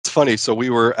funny. So we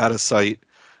were at a site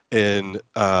in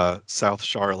South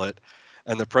Charlotte,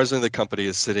 and the president of the company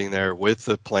is sitting there with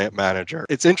the plant manager.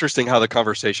 It's interesting how the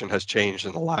conversation has changed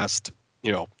in the last,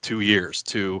 2 years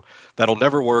to that'll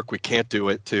never work. We can't do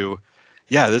it to,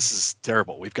 yeah, this is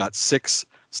terrible. We've got 6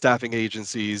 staffing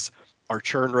agencies. Our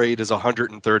churn rate is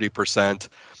 130%.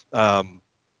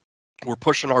 We're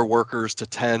pushing our workers to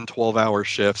 10, 12-hour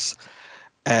shifts,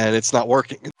 and it's not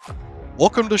working.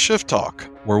 Welcome to Shift Talk,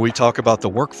 where we talk about the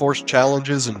workforce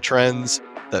challenges and trends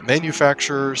that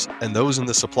manufacturers and those in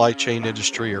the supply chain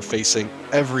industry are facing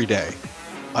every day.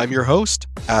 I'm your host,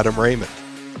 Adam Raymond,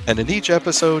 and in each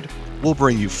episode, we'll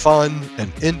bring you fun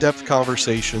and in-depth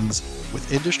conversations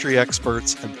with industry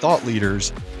experts and thought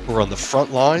leaders who are on the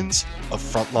front lines of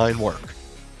frontline work.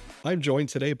 I'm joined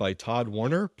today by Todd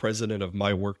Warner, president of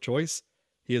My Work Choice.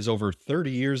 He has over 30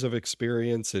 years of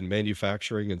experience in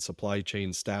manufacturing and supply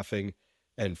chain staffing,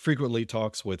 and frequently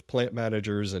talks with plant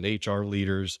managers and HR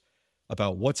leaders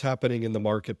about what's happening in the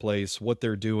marketplace, what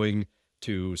they're doing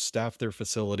to staff their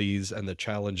facilities, and the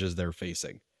challenges they're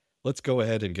facing. Let's go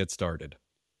ahead and get started.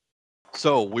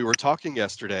 So we were talking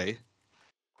yesterday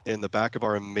in the back of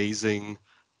our amazing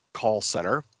call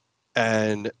center,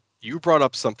 and you brought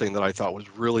up something that I thought was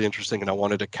really interesting, and I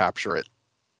wanted to capture it.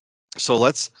 So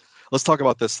let's talk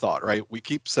about this thought, right? We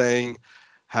keep saying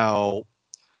how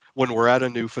when we're at a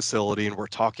new facility and we're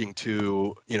talking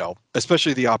to,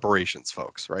 especially the operations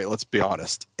folks, right? Let's be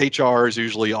honest. HR is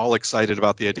usually all excited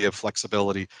about the idea of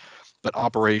flexibility, but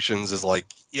operations is like,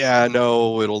 yeah,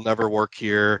 no, it'll never work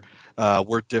here.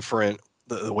 We're different.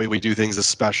 The way we do things is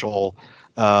special.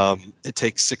 It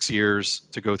takes 6 years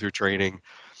to go through training.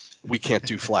 We can't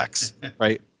do flex,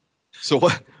 right? So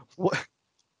what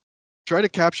try to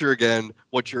capture again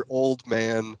what your old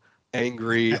man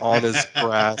angry on his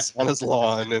grass, on his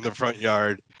lawn in the front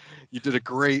yard. You did a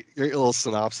great little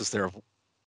synopsis there of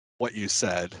what you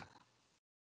said.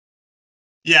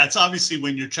 Yeah, it's obviously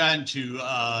when you're trying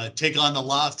to take on the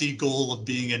lofty goal of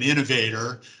being an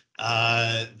innovator,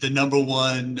 the number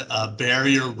one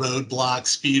barrier, roadblock,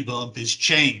 speed bump is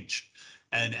change.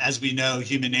 And as we know,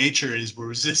 human nature is we're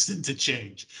resistant to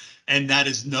change. And that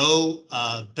is no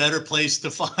better place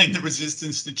to find the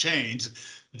resistance to change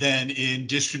than in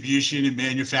distribution and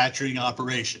manufacturing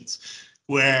operations,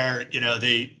 where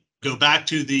they go back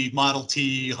to the Model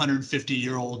T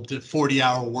 150-year-old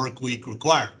 40-hour work week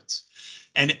requirements.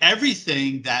 And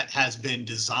everything that has been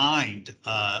designed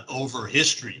over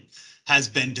history has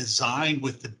been designed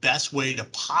with the best way to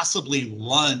possibly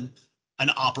run an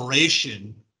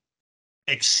operation,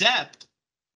 except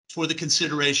for the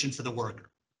consideration for the worker.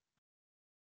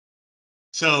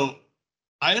 So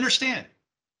I understand,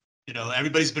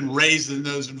 everybody's been raised in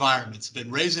those environments,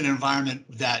 been raised in an environment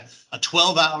that a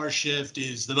 12-hour shift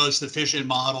is the most efficient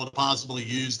model to possibly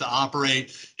use to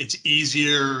operate. It's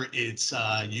easier. It's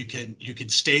you can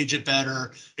stage it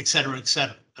better, et cetera, et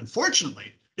cetera.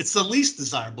 Unfortunately, it's the least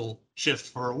desirable shift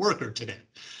for a worker today.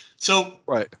 So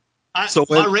right.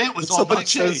 My rant was all about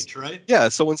change, right? Yeah.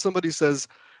 So when somebody says,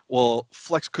 well,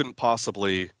 flex couldn't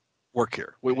possibly work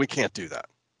here, we can't do that.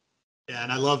 Yeah,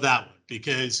 and I love that one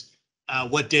because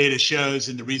what data shows,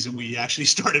 and the reason we actually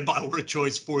started My Work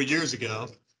Choice 4 years ago,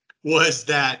 was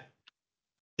that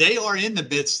they are in the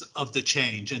midst of the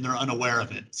change and they're unaware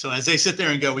of it. So as they sit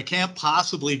there and go, we can't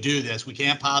possibly do this, we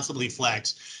can't possibly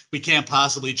flex, we can't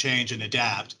possibly change and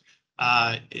adapt.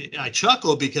 I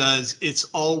chuckle because it's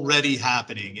already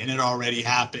happening and it already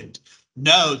happened.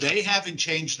 No, they haven't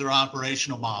changed their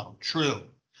operational model, true.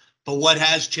 But what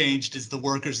has changed is the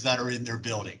workers that are in their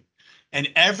building. And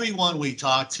everyone we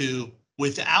talk to,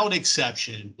 without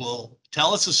exception, will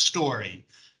tell us a story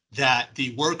that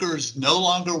the workers no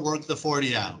longer work the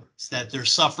 40 hours, that they're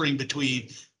suffering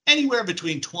anywhere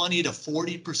between 20 to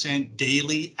 40%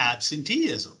 daily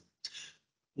absenteeism,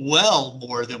 well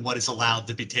more than what is allowed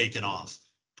to be taken off.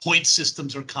 Point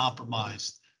systems are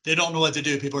compromised. They don't know what to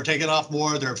do. People are taking off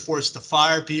more. They're forced to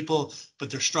fire people, but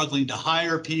they're struggling to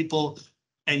hire people.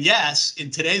 And yes, in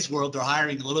today's world, they're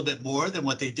hiring a little bit more than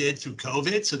what they did through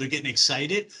COVID. So they're getting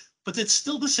excited, but it's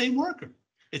still the same worker.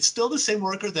 It's still the same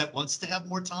worker that wants to have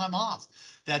more time off,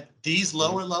 that these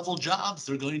lower level jobs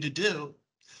they're going to do,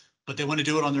 but they want to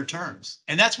do it on their terms.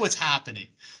 And that's what's happening.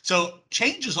 So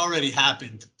change has already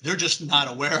happened. They're just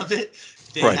not aware of it.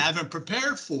 They haven't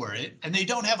prepared for it, and they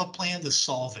don't have a plan to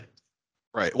solve it.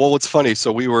 Right. Well, what's funny,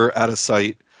 so we were at a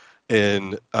site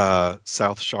in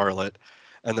South Charlotte,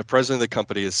 and the president of the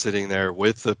company is sitting there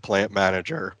with the plant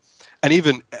manager. And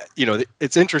even,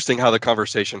 it's interesting how the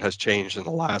conversation has changed in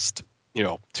the last,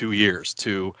 2 years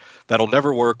to that'll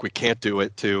never work. We can't do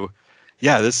it to,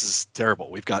 yeah, this is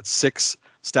terrible. We've got 6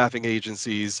 staffing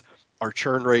agencies. our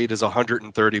churn rate is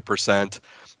 130%.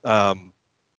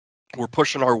 We're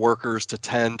pushing our workers to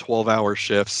 10, 12-hour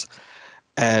shifts,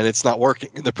 and it's not working.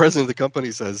 And the president of the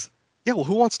company says, yeah, well,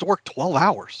 who wants to work 12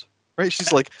 hours? Right?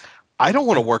 She's like, I don't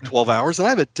want to work 12 hours, and I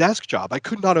have a desk job. I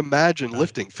could not imagine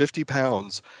lifting 50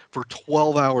 pounds for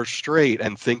 12 hours straight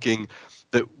and thinking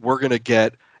that we're going to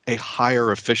get a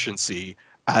higher efficiency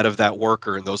out of that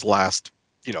worker in those last,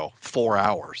 4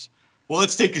 hours. Well,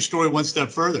 let's take your story one step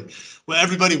further. Well,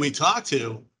 everybody we talk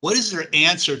to, what is their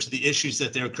answer to the issues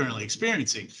that they're currently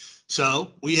experiencing?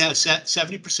 So we have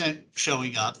 70%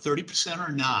 showing up, 30%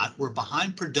 are not. We're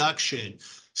behind production.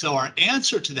 So our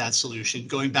answer to that solution,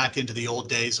 going back into the old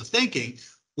days of thinking,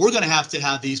 we're going to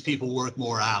have these people work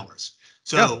more hours.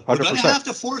 So Yeah, we're going to have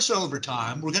to force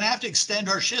overtime. We're going to have to extend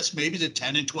our shifts maybe to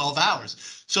 10 and 12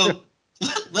 hours. So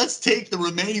let's take the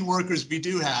remaining workers we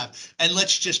do have and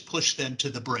let's just push them to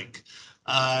the brink.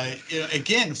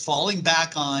 Again, falling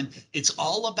back on, it's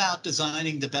all about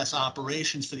designing the best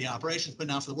operations for the operations, but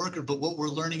not for the worker. But what we're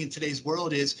learning in today's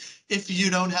world is if you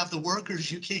don't have the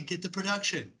workers, you can't get the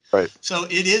production. Right. So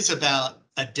it is about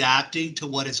adapting to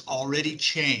what has already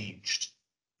changed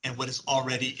and what is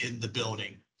already in the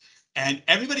building. And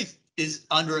everybody is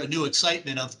under a new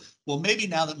excitement of, well, maybe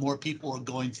now that more people are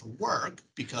going for work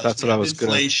because we have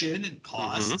inflation and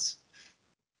costs,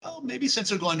 well, maybe since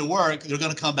they're going to work, they're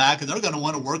going to come back and they're going to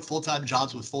want to work full-time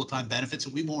jobs with full-time benefits,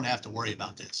 and we won't have to worry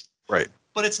about this. Right.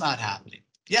 But it's not happening.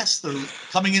 Yes, they're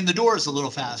coming in the doors a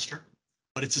little faster,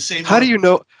 but it's the same. How do you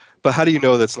know? But how do you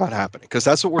know that's not happening? Because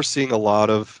that's what we're seeing a lot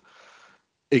of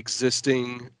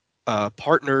existing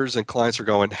partners and clients are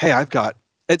going, hey,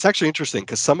 it's actually interesting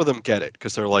because some of them get it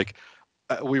because they're like,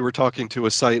 we were talking to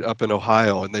a site up in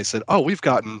Ohio and they said, oh, we've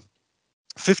gotten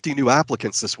 50 new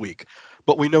applicants this week,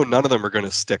 but we know none of them are going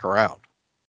to stick around.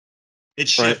 It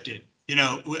shifted.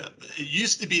 Right? It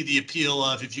used to be the appeal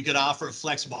of if you could offer a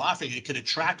flexible offering, it could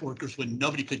attract workers when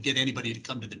nobody could get anybody to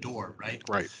come to the door, right?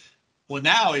 Right. Well,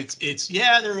 now it's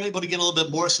they're able to get a little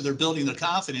bit more, so they're building their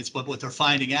confidence, but what they're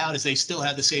finding out is they still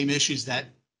have the same issues that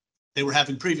they were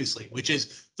having previously, which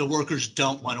is the workers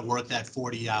don't want to work that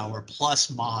 40-hour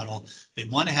plus model. They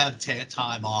want to have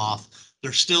time off.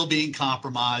 They're still being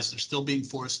compromised. They're still being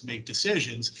forced to make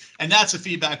decisions. And that's the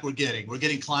feedback we're getting. We're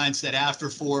getting clients that after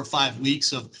 4 or 5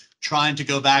 weeks of trying to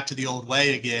go back to the old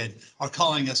way again are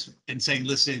calling us and saying,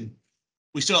 listen,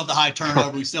 we still have the high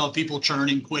turnover. We still have people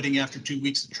churning, quitting after 2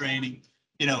 weeks of training.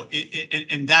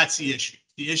 And that's the issue.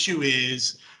 The issue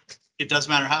is it doesn't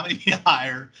matter how many you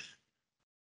hire.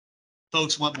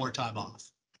 Folks want more time off.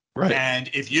 Right. And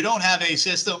if you don't have a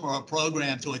system or a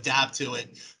program to adapt to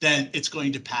it, then it's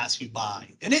going to pass you by.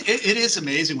 And it is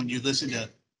amazing when you listen to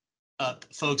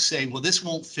folks say, well, this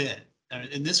won't fit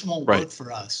and this won't work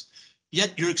for us.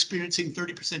 Yet you're experiencing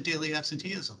 30% daily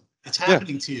absenteeism. It's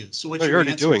happening to you. So what's your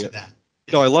already answer doing to it. that?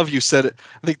 No, I love you said it.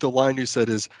 I think the line you said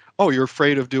is, oh, you're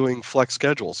afraid of doing flex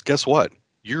schedules. Guess what?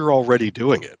 You're already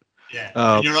doing it. Yeah,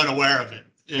 and you're unaware of it.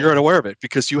 Yeah. You're unaware of it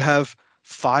because you have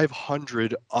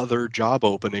 500 other job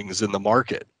openings in the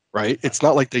market, right? It's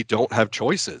not like they don't have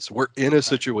choices. We're in a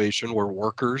situation where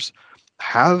workers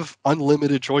have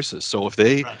unlimited choices. So if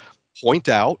they point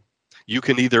out, you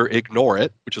can either ignore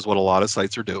it, which is what a lot of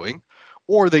sites are doing,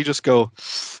 or they just go,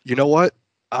 you know what?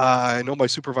 I know my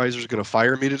supervisor is going to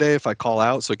fire me today if I call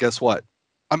out. So guess what?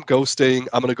 I'm ghosting.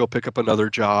 I'm going to go pick up another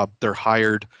job. They're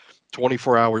hired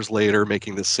 24 hours later,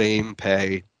 making the same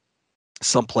pay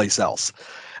someplace else.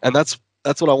 And that's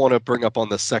what I want to bring up on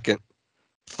the second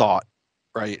thought,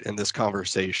 right, in this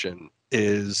conversation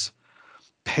is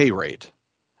pay rate.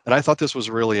 And I thought this was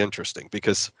really interesting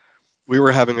because we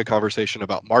were having a conversation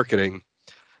about marketing,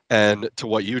 and to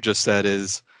what you just said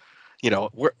is,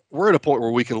 we're at a point where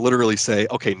we can literally say,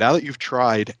 okay, now that you've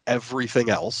tried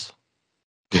everything else,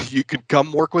 you can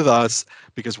come work with us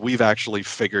because we've actually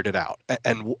figured it out.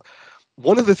 And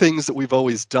one of the things that we've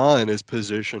always done is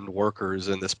positioned workers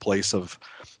in this place of,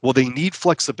 well, they need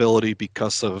flexibility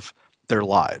because of their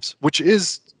lives, which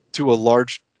is to a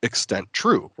large extent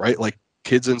true, right? Like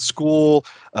kids in school,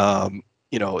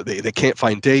 they can't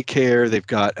find daycare. They've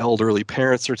got elderly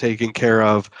parents they're taking care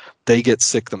of. They get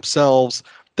sick themselves.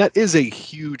 That is a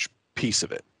huge piece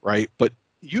of it, right? But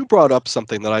you brought up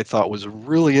something that I thought was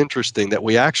really interesting that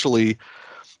we actually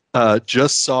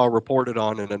just saw reported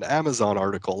on in an Amazon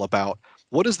article about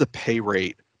what does the pay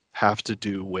rate have to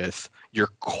do with your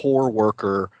core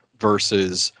worker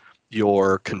versus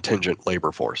your contingent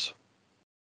labor force?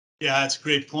 Yeah, that's a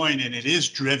great point. And it is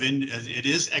driven, it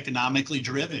is economically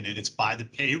driven, and it's by the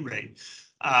pay rate.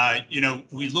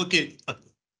 We look at a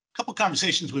couple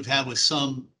conversations we've had with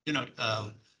some,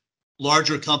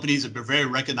 larger companies that are very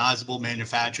recognizable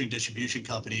manufacturing distribution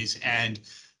companies. And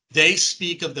they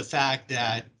speak of the fact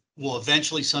that, well,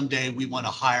 eventually someday we want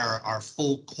to hire our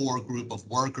full core group of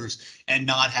workers and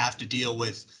not have to deal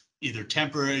with either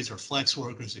temporaries or flex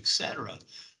workers, et cetera.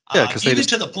 Yeah, because even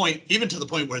to the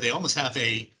point where they almost have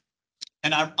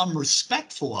and I'm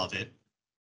respectful of it,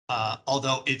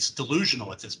 although it's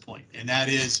delusional at this point, and that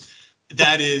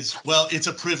is, well, it's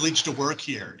a privilege to work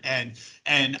here, and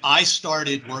I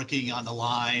started working on the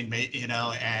line,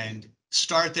 and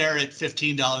start there at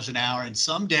 $15 an hour, and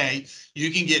someday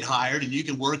you can get hired and you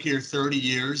can work here 30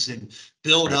 years and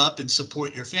build up and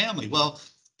support your family. Well,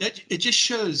 it just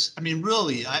shows, I mean,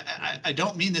 really, I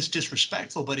don't mean this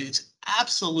disrespectful, but it's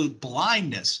absolute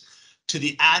blindness to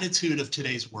the attitude of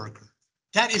today's worker.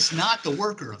 That is not the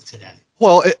worker of today.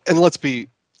 Well, and let's be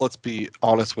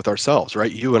honest with ourselves,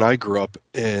 right? You and I grew up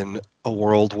in a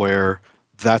world where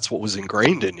that's what was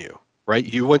ingrained in you, right?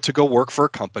 You went to go work for a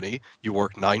company, you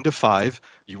work 9 to 5,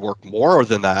 you work more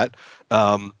than that,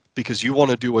 because you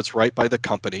want to do what's right by the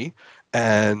company,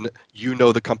 and you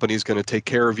know the company's going to take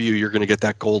care of you. You're going to get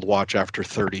that gold watch after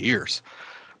 30 years.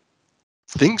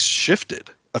 Things shifted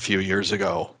a few years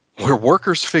ago where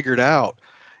workers figured out,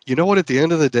 you know what, at the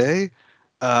end of the day,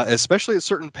 especially at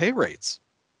certain pay rates,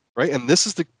 right? And this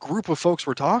is the group of folks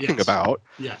we're talking about.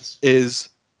 Yes. Is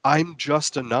I'm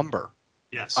just a number.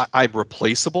 Yes. I'm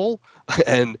replaceable.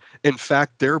 And in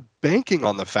fact, they're banking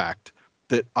on the fact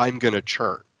that I'm going to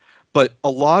churn. But a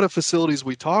lot of facilities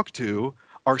we talk to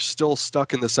are still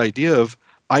stuck in this idea of,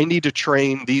 I need to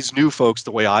train these new folks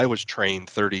the way I was trained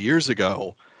 30 years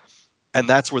ago. And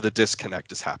that's where the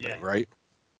disconnect is happening, right?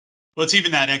 Well, it's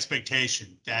even that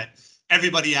expectation that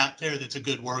everybody out there that's a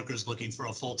good worker is looking for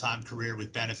a full-time career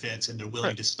with benefits, and they're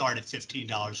willing to start at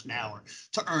 $15 an hour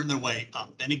to earn their way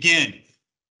up. And again,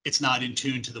 it's not in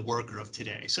tune to the worker of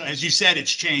today. So as you said,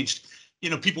 it's changed.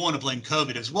 People want to blame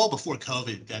COVID. It was well before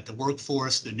COVID that the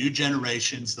workforce, the new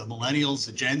generations, the millennials,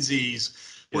 the Gen Zs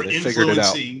were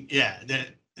influencing.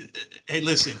 Hey,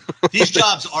 listen, these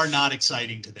jobs are not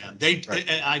exciting to them.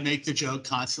 I make the joke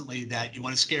constantly that you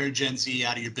want to scare Gen Z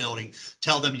out of your building,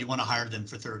 tell them you want to hire them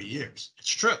for 30 years. It's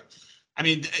true. I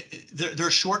mean, they're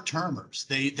short-termers.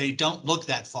 They don't look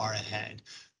that far ahead.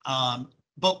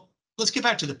 But let's get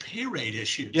back to the pay rate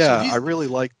issue. Yeah, I really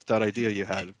liked that idea you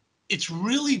had. It's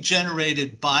really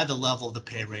generated by the level of the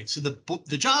pay rate. So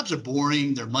the jobs are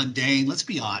boring, they're mundane. Let's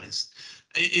be honest.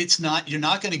 It's not. You're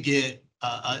not going to get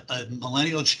a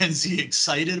millennial Gen Z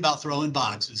excited about throwing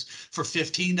boxes for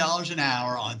 $15 an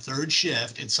hour on third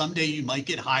shift, and someday you might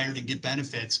get hired and get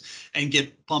benefits and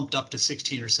get bumped up to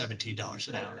 $16 or $17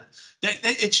 an hour.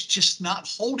 It's just not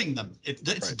holding them.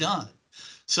 It's done.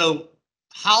 So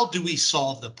how do we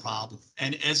solve the problem?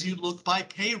 And as you look by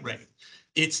pay rate,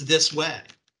 it's this way.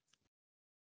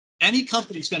 Any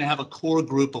company is going to have a core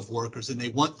group of workers, and they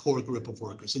want core group of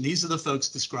workers. And these are the folks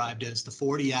described as the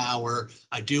 40-hour.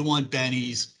 I do want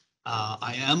bennies.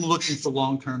 I am looking for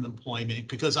long-term employment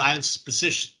because I have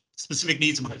specific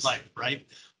needs in my life, right?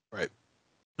 Right.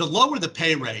 The lower the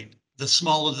pay rate, the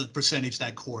smaller the percentage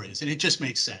that core is. And it just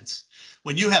makes sense.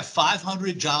 When you have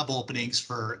 500 job openings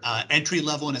for entry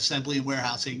level and assembly and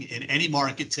warehousing in any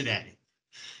market today,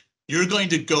 you're going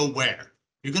to go where?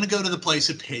 You're going to go to the place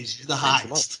that pays you the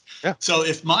highest. Yeah. So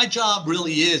if my job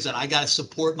really is that I got to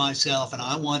support myself and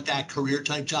I want that career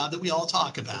type job that we all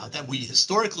talk about, that we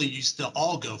historically used to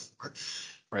all go for,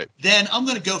 right, then I'm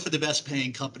going to go for the best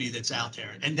paying company that's out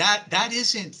there. And that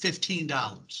isn't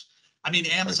 $15. I mean,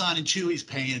 Amazon and Chewy's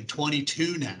paying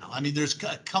 22 now. I mean, there's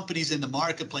companies in the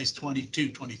marketplace,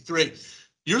 22, 23.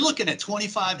 You're looking at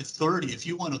 25 to 30 if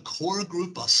you want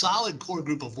a solid core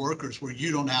group of workers where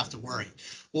you don't have to worry.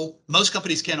 Well, most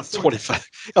companies can't afford 25.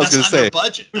 That. I was going to say,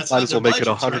 budget. That's might as well make it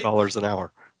 $100 right? An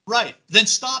hour. Right. Then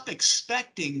stop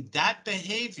expecting that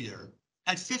behavior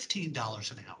at $15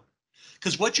 an hour.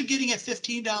 Because what you're getting at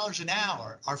 $15 an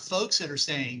hour are folks that are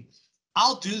saying,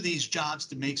 I'll do these jobs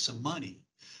to make some money,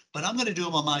 but I'm going to do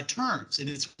them on my terms. And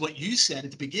it's what you said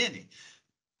at the beginning.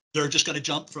 They're just going to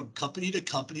jump from company to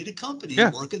company to company,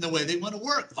 working the way they want to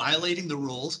work, violating the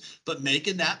rules, but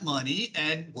making that money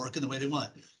and working the way they want.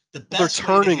 They're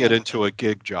turning it into a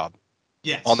gig job.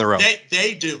 Yes, on their own.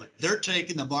 They do it. They're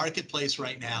taking the marketplace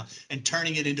right now and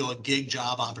turning it into a gig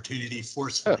job opportunity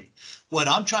forcefully. Yeah. What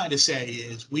I'm trying to say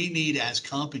is we need, as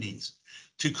companies,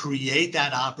 to create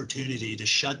that opportunity to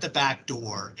shut the back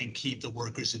door and keep the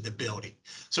workers in the building.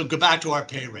 So go back to our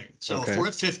pay rate. So if we're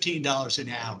at $15 an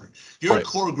hour, your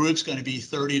core group's going to be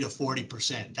 30 to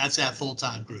 40%. That's that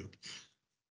full-time group.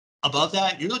 Above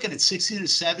that, you're looking at 60 to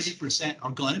 70%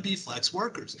 are going to be flex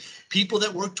workers. People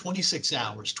that work 26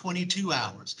 hours, 22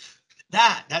 hours.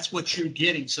 That's what you're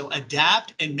getting. So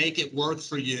adapt and make it work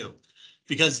for you,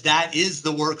 because that is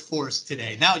the workforce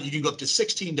today. Now you can go up to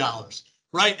 $16,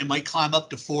 right? It might climb up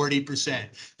to 40%.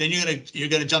 Then you're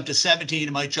gonna jump to 17.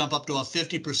 It might jump up to a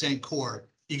 50% core.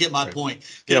 You get my Right. point.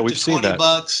 Get Yeah, up to we've seen that.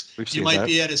 $20, We've you seen might that.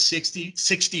 be at a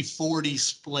 60-40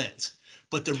 split.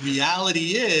 But the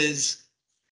reality is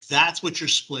that's what your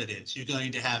split is. You're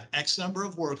going to have X number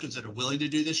of workers that are willing to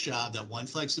do this job, that want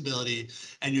flexibility,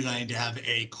 and you're going to have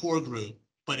a core group,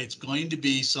 but it's going to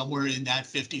be somewhere in that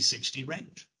 50-60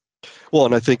 range. Well,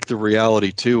 and I think the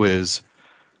reality too is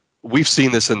we've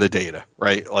seen this in the data,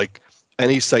 right? Like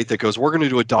any site that goes, we're going to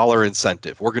do $1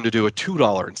 incentive, we're going to do a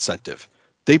 $2 incentive.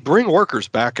 They bring workers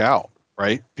back out,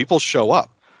 right? People show up.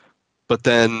 But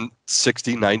then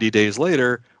 60, 90 days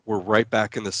later, we're right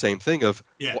back in the same thing of,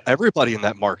 Yeah. well, everybody in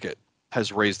that market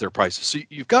has raised their prices. So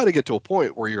you've got to get to a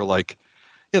point where you're like,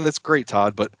 yeah, that's great,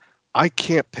 Todd, but I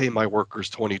can't pay my workers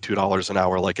 $22 an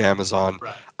hour like Amazon.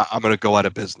 Right. I'm going to go out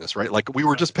of business, right? Like we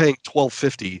were just paying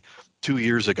 $12.50 2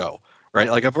 years ago, right?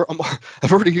 Like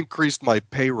I've already increased my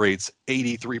pay rates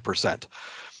 83%.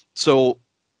 So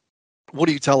what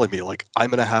are you telling me? Like I'm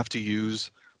going to have to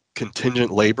use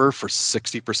contingent labor for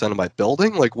 60% of my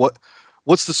building? Like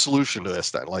what's the solution to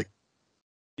this then? Like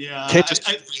Yeah, can't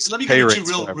just let me give pay you two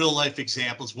rates forever. real life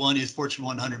examples. One is Fortune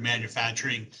 100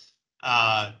 manufacturing.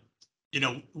 You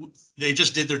know, they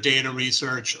just did their data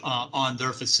research on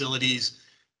their facilities,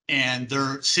 and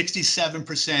they're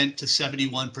 67% to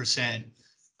 71%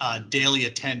 daily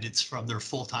attendance from their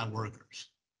full-time workers.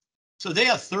 So they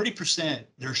have 30%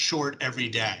 they're short every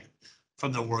day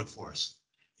from their workforce.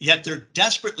 Yet they're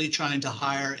desperately trying to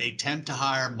hire a temp to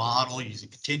hire model using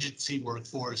contingency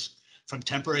workforce from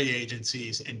temporary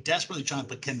agencies, and desperately trying,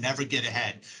 but can never get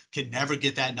ahead, can never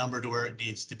get that number to where it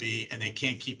needs to be, and they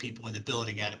can't keep people in the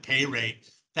building at a pay rate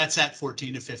that's at $14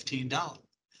 to $15.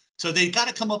 So they got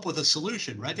to come up with a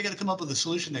solution, right? They got to come up with a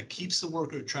solution that keeps the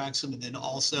worker, attracts them, and then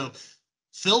also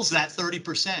fills that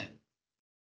 30%,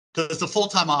 because the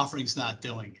full-time offering is not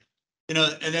doing it. You know,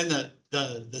 and then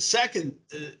the second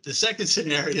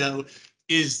scenario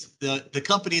is the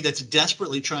company that's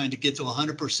desperately trying to get to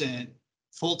 100%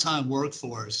 full-time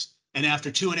workforce. And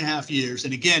after 2.5 years,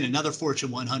 and again, another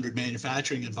Fortune 100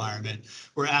 manufacturing environment,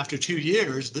 where after 2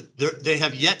 years, they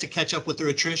have yet to catch up with their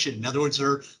attrition. In other words,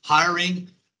 they're hiring,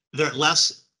 they're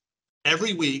less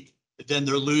every week than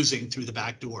they're losing through the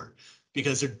back door,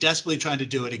 because they're desperately trying to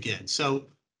do it again. So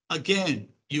again,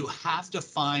 you have to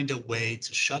find a way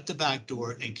to shut the back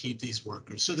door and keep these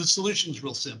workers. So the solution is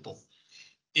real simple.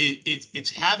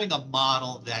 It's having a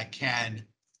model that can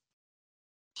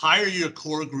hire your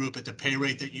core group at the pay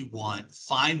rate that you want,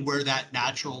 find where that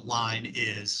natural line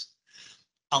is,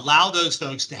 allow those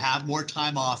folks to have more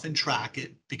time off and track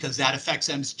it, because that affects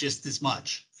them just as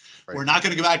much. Right. We're not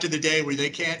going to go back to the day where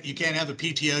you can't have a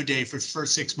PTO day for the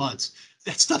first 6 months.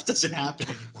 That stuff doesn't happen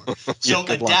anymore. So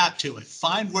Yeah, adapt to it.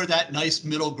 Find where that nice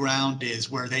middle ground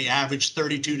is, where they average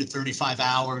 32 to 35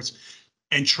 hours,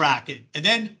 and track it. And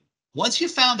then once you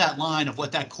found that line of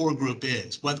what that core group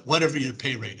is, whatever your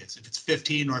pay rate is, if it's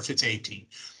 15 or if it's 18,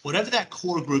 whatever that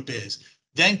core group is,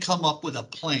 then come up with a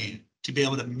plan to be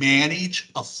able to manage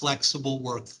a flexible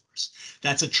workforce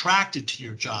that's attracted to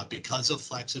your job because of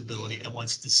flexibility and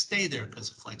wants to stay there because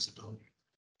of flexibility.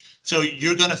 So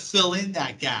you're going to fill in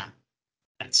that gap,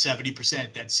 that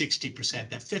 70%, that 60%,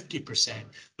 that 50%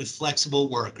 with flexible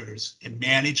workers, and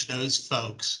manage those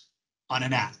folks on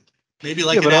an app. Maybe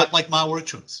like an app like My Work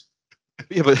Choice.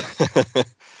 Yeah, but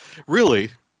really,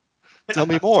 tell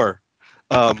me more.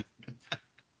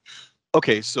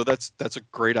 Okay, so that's a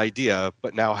great idea,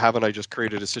 but now haven't I just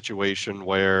created a situation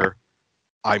where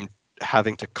I'm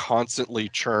having to constantly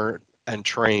churn and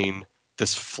train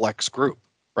this flex group?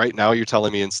 Right now, you're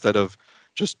telling me instead of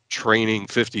just training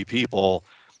 50 people,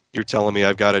 you're telling me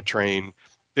I've got to train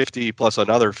 50 plus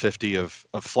another 50 of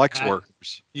flex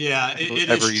workers. Yeah, it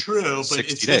every is true, but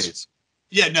 60 it's days. this.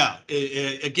 Yeah, no.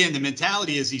 Again, the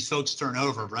mentality is these folks turn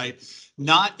over, right?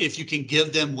 Not if you can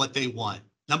give them what they want.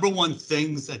 Number one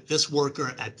things that this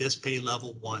worker at this pay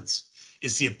level wants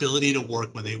is the ability to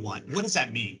work when they want. What does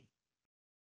that mean?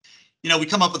 You know, we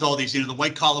come up with all these, the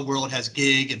white collar world has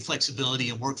gig and flexibility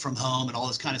and work from home and all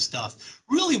this kind of stuff.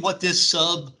 Really what this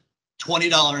sub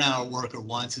 $20 an hour worker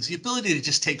wants is the ability to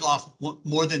just take off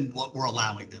more than what we're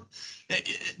allowing them.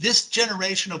 This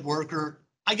generation of worker,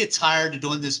 I get tired of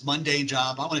doing this mundane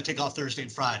job. I want to take off Thursday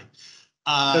and Friday.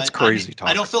 That's crazy talk.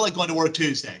 I don't feel like going to work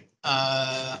Tuesday.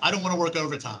 I don't want to work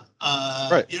overtime.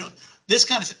 Right. This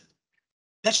kind of,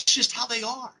 that's just how they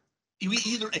are. You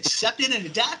either accept it and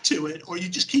adapt to it, or you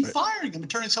just keep firing them and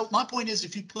turning. So my point is,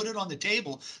 if you put it on the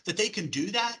table that they can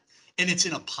do that, and it's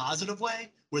in a positive way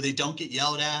where they don't get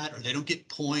yelled at or they don't get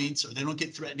points or they don't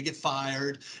get threatened to get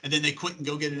fired and then they quit and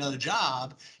go get another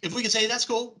job. If we can say, that's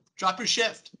cool, drop your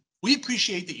shift. We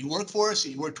appreciate that you work for us,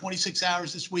 that you work 26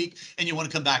 hours this week and you want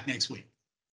to come back next week.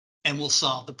 And we'll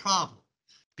solve the problem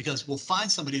because we'll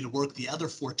find somebody to work the other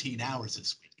 14 hours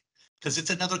this week because it's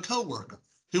another coworker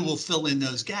who will fill in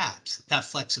those gaps, that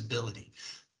flexibility.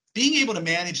 Being able to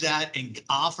manage that and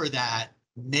offer that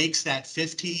makes that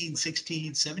 $15,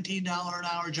 $16, $17 an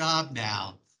hour job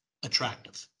now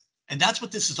attractive. And that's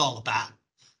what this is all about.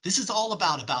 This is all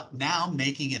about now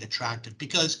making it attractive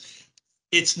because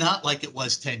it's not like it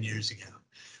was 10 years ago,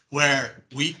 where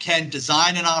we can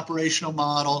design an operational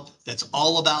model that's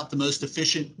all about the most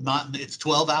efficient, it's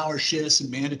 12-hour shifts and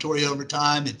mandatory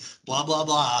overtime and blah, blah,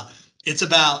 blah. It's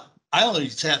about, I only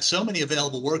have so many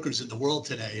available workers in the world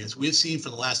today, as we've seen for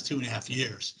the last 2.5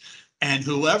 years. And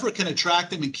whoever can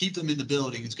attract them and keep them in the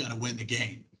building is going to win the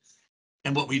game.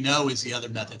 And what we know is the other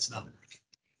method's not working.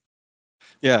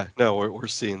 Yeah, no, we're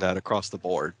seeing that across the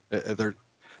board.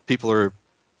 People are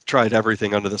tried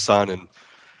everything under the sun, and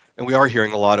we are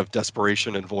hearing a lot of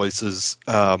desperation in voices,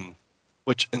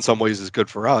 which in some ways is good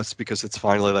for us because it's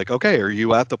finally like, okay, are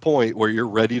you at the point where you're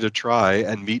ready to try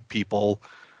and meet people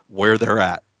where they're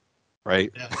at,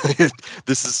 right? Yeah.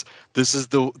 This is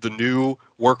the new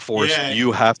workforce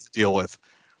you have to deal with.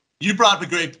 You brought up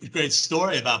a great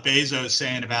story about Bezos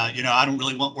saying about, I don't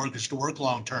really want workers to work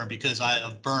long term because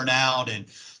of burnout and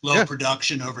low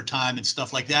production over time and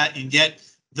stuff like that. And yet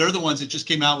they're the ones that just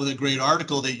came out with a great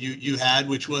article that you had,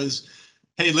 which was,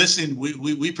 hey, listen,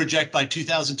 we project by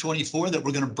 2024 that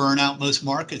we're going to burn out most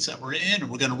markets that we're in, and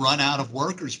we're going to run out of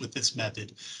workers with this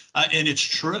method. And it's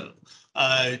true.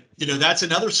 That's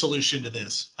another solution to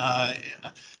this.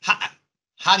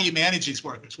 How do you manage these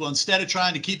workers? Well, instead of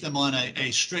trying to keep them on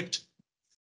a strict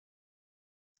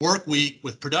work week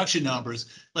with production numbers,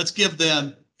 let's give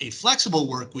them a flexible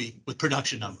work week with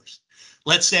production numbers.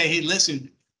 Let's say, hey,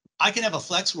 listen, I can have a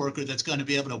flex worker that's going to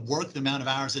be able to work the amount of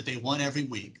hours that they want every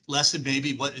week, less than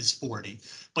maybe what is 40,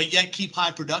 but yet keep high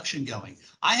production going.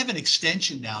 I have an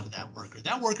extension now to that worker.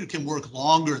 That worker can work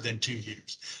longer than 2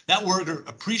 years. That worker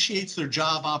appreciates their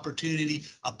job opportunity,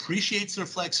 appreciates their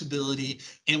flexibility,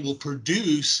 and will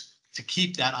produce to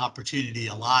keep that opportunity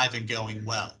alive and going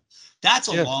well. That's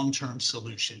a long-term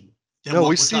solution. No,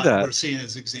 we see that. We're seeing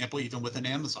as an example, even with an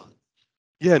Amazon.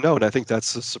 Yeah, no, and I think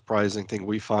that's a surprising thing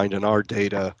we find in our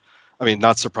data. I mean,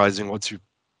 not surprising once you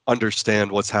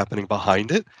understand what's happening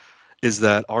behind it, is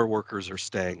that our workers are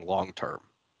staying long term,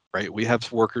 right? We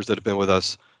have workers that have been with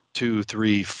us 2,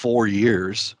 3, 4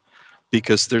 years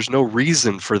because there's no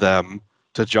reason for them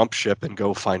to jump ship and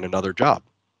go find another job.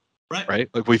 Right?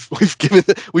 Like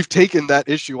we've taken that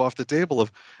issue off the table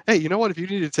of, hey, you know what? If you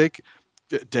need to take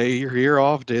a day here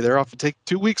off, day there off, take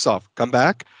 2 weeks off, come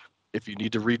back. If you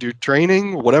need to redo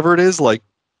training, whatever it is, like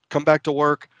come back to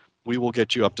work, we will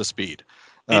get you up to speed.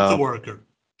 Keep the worker.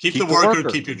 Keep the worker,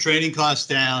 keep your training costs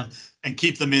down, and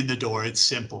keep them in the door. It's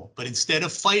simple. But instead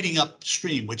of fighting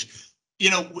upstream, which,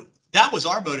 that was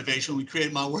our motivation when we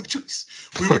created My Work Choice.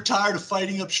 We were tired of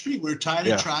fighting upstream. We were tired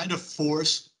of trying to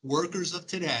force workers of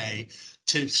today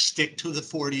to stick to the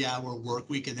 40-hour work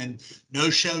week and then no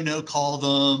show, no call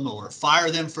them or fire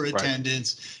them for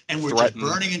attendance. And we're just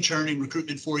burning and churning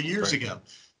recruitment 4 years ago.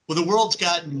 Well, the world's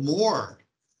gotten more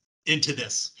into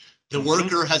this. The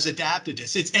worker has adapted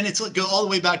this. It's go all the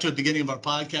way back to the beginning of our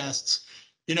podcasts.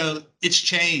 It's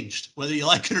changed, whether you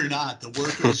like it or not. The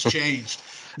worker has changed.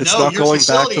 It's not going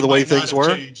back to the way things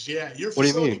were. Yeah, your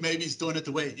facility maybe is doing it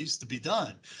the way it used to be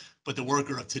done, but the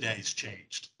worker of today has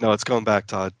changed. No, it's going back,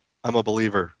 Todd. I'm a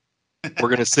believer. We're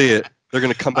going to see it. They're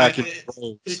going to come back.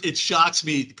 It shocks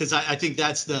me because I think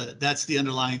that's the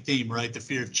underlying theme, right? The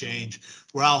fear of change,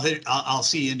 where I'll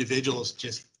see individuals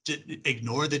just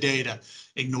ignore the data,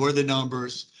 ignore the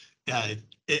numbers,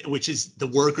 which is the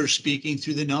worker speaking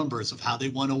through the numbers of how they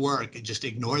want to work, and just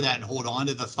ignore that and hold on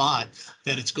to the thought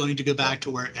that it's going to go back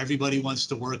to where everybody wants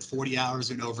to work 40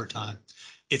 hours in overtime.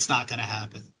 It's not going to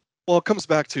happen. Well, it comes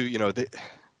back to,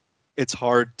 it's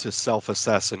hard to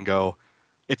self-assess and go,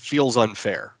 it feels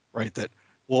unfair, right? That,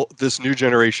 well, this new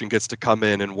generation gets to come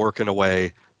in and work in a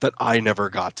way that I never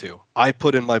got to. I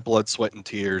put in my blood, sweat, and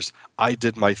tears. I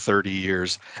did my 30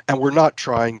 years. And we're not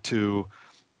trying to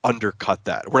undercut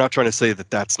that. We're not trying to say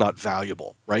that that's not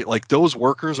valuable, right? Like those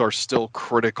workers are still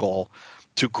critical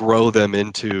to grow them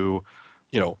into,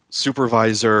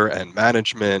 supervisor and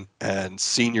management and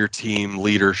senior team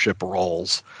leadership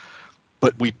roles.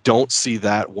 But we don't see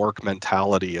that work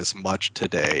mentality as much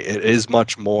today. It is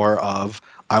much more of,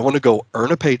 I want to go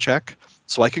earn a paycheck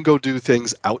so I can go do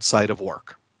things outside of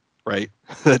work, right?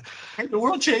 Hey, the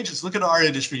world changes. Look at our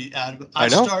industry, Adam. I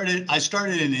know. I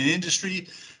started in an industry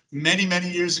many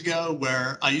years ago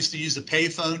where I used to use a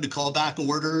payphone to call back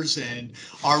orders, and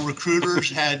our recruiters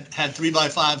had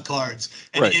 3x5 cards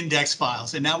and Right. index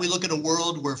files. And now we look at a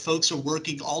world where folks are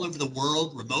working all over the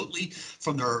world remotely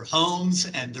from their homes,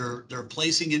 and they're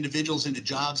placing individuals into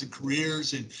jobs and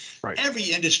careers, and Right. every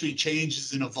industry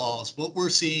changes and evolves. What we're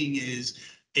seeing is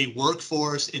a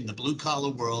workforce in the blue collar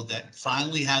world that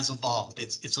finally has evolved.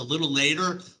 It's a little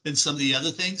later than some of the other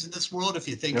things in this world if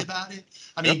you think Yep. about it.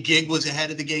 I Yep. mean, gig was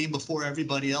ahead of the game before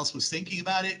everybody else was thinking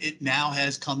about it. It now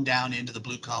has come down into the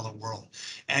blue collar world,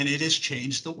 and it has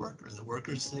changed the worker. The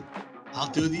workers think,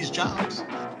 I'll do these jobs.